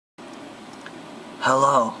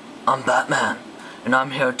Hello, I'm Batman, and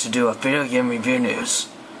I'm here to do a video game review news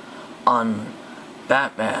on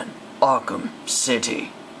Batman Arkham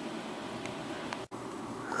City.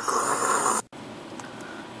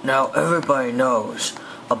 Now everybody knows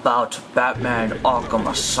about Batman Arkham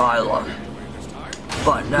Asylum,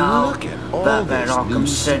 but now Batman Arkham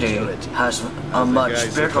City has a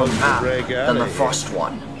much bigger map than the first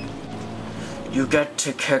one. You get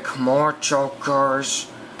to kick more Jokers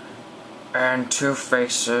and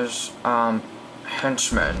Two-Face's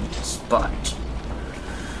henchmen's butt.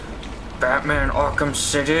 Batman Arkham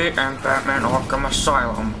City and Batman Arkham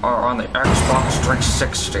Asylum are on the Xbox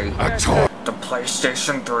 360, the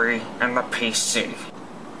PlayStation 3, and the PC.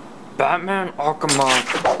 Batman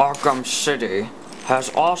Arkham City has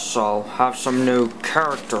some new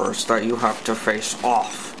characters that you have to face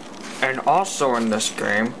off. And also in this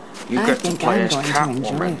game, you get to play as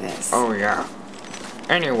Catwoman. Oh yeah.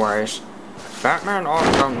 Anyways, Batman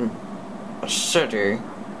Arkham City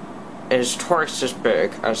is twice as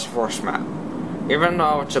big as the first map. Even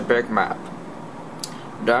though it's a big map,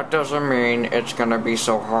 that doesn't mean it's gonna be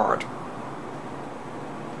so hard.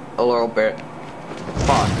 A little bit.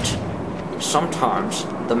 But sometimes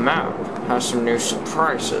the map has some new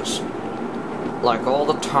surprises. Like all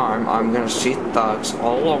the time, I'm gonna see thugs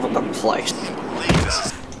all over the place.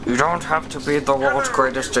 You don't have to be the world's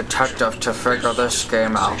greatest detective to figure this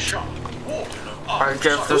game out. I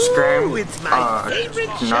give this game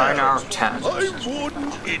a 9 out of 10.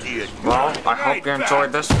 Well, I hope you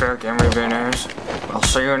enjoyed this video game review news. I'll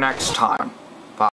see you next time.